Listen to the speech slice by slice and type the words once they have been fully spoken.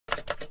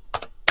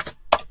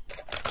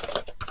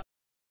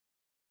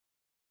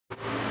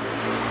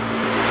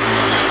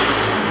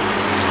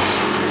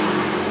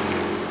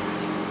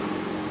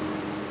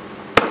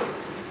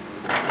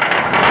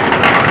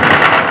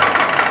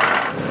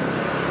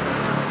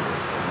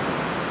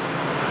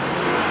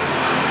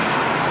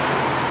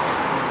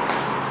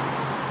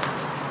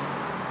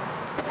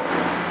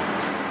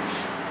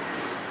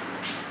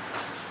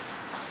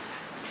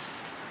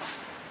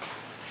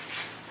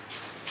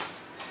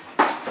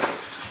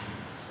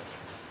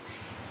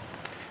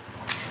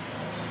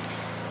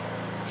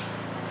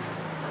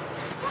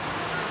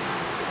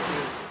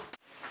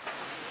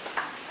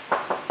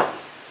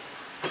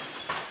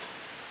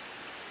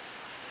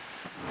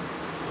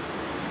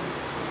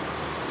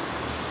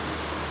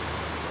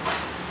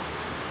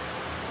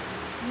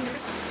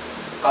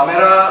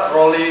Camera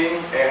rolling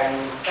and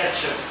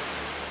action.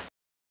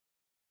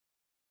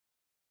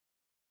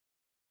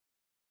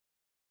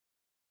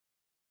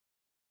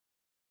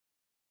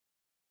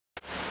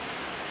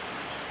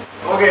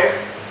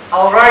 Okay,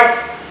 alright.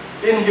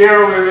 In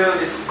here we will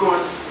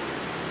discuss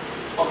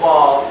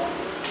about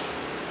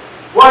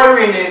why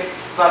we need to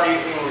study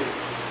English.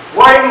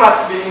 Why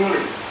must be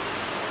English?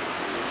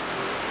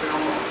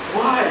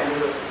 Why?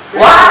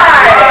 Why?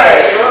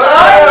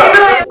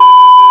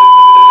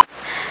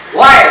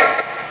 Why?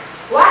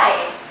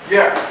 Why?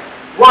 Yeah.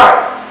 Why?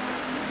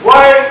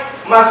 Why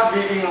must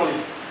be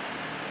English?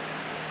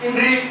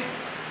 Indri,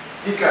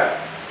 Dika,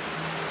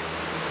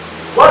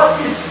 what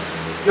is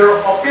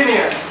your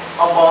opinion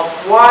about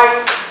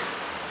why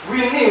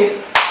we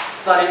need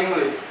study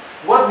English?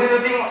 What do you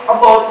think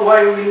about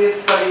why we need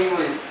study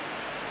English?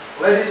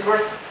 Ladies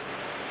first.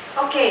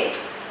 Okay,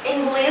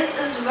 English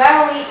is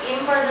very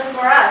important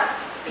for us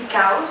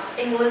because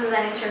English is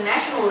an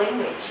international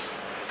language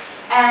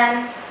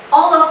and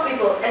all of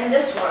people in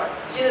this world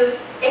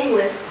use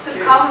English to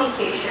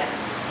communication.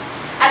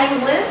 And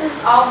English is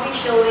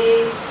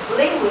officially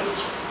language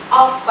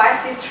of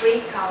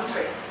 53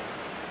 countries.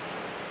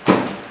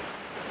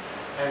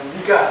 And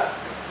Dika,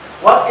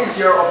 what is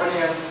your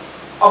opinion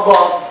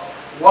about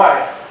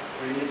why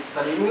we need to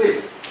study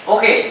English?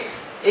 Okay,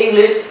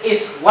 English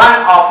is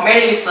one of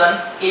many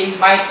lessons in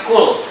my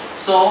school,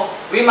 so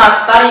we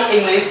must study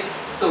English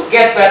to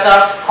get better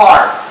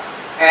score.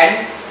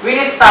 And we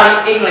need to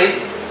study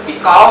English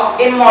because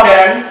in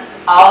modern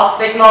all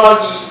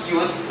technology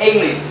use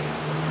English.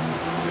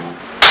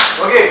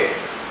 Okay,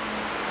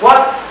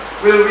 what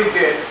will we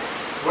get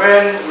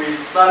when we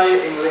study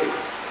English?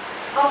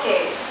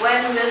 Okay,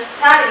 when we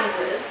study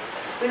English,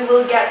 we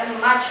will get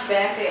much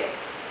benefit.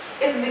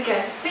 If we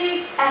can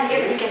speak and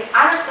if we can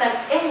understand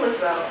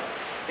English well,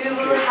 we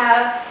will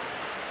have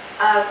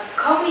a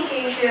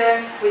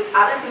communication with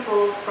other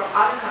people from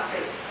other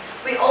countries.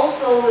 We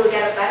also will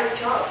get a better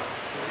job.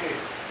 Okay.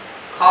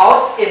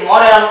 Because in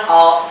modern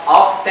all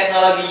of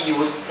technology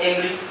use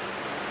English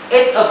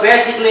is a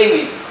basic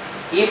language.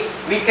 If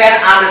we can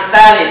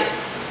understand it,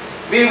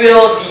 we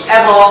will be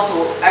able to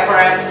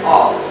operate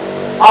all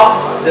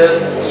of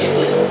them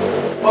easily.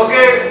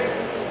 Okay,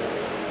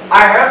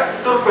 I have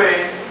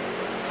surveyed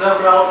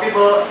several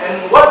people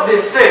and what they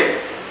say.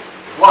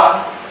 1.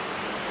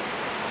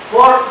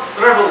 For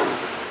traveling.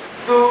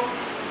 2.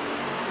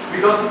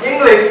 Because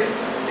English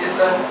is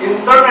an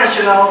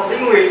international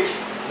language,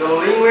 the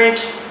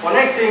language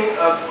connecting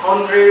a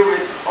country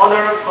with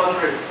other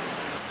countries.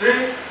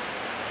 3.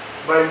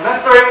 By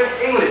mastering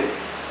English,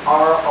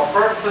 our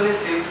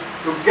opportunity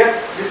to get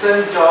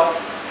decent jobs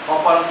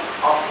opens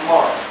up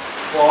more.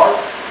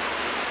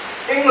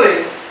 4.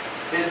 English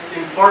is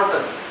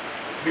important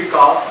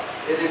because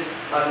it is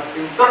an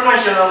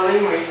international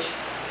language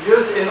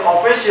used in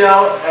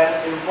official and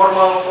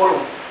informal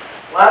forums.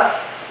 Last,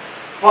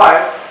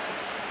 5.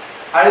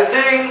 I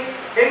think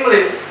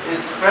English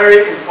is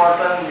very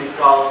important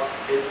because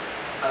it's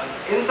an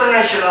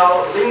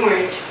international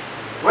language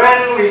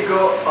when we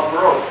go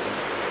abroad.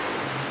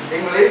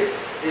 English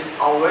is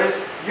always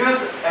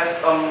used as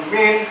a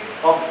means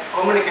of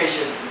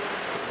communication.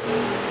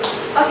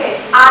 Okay,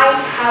 I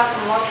have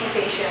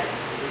motivation.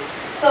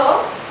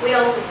 So, with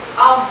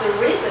all of the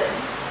reason,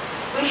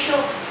 we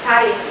should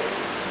study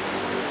English.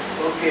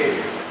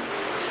 Okay,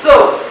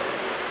 so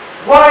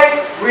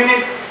why we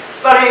need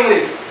study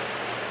English?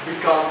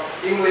 Because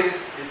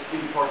English is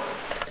important.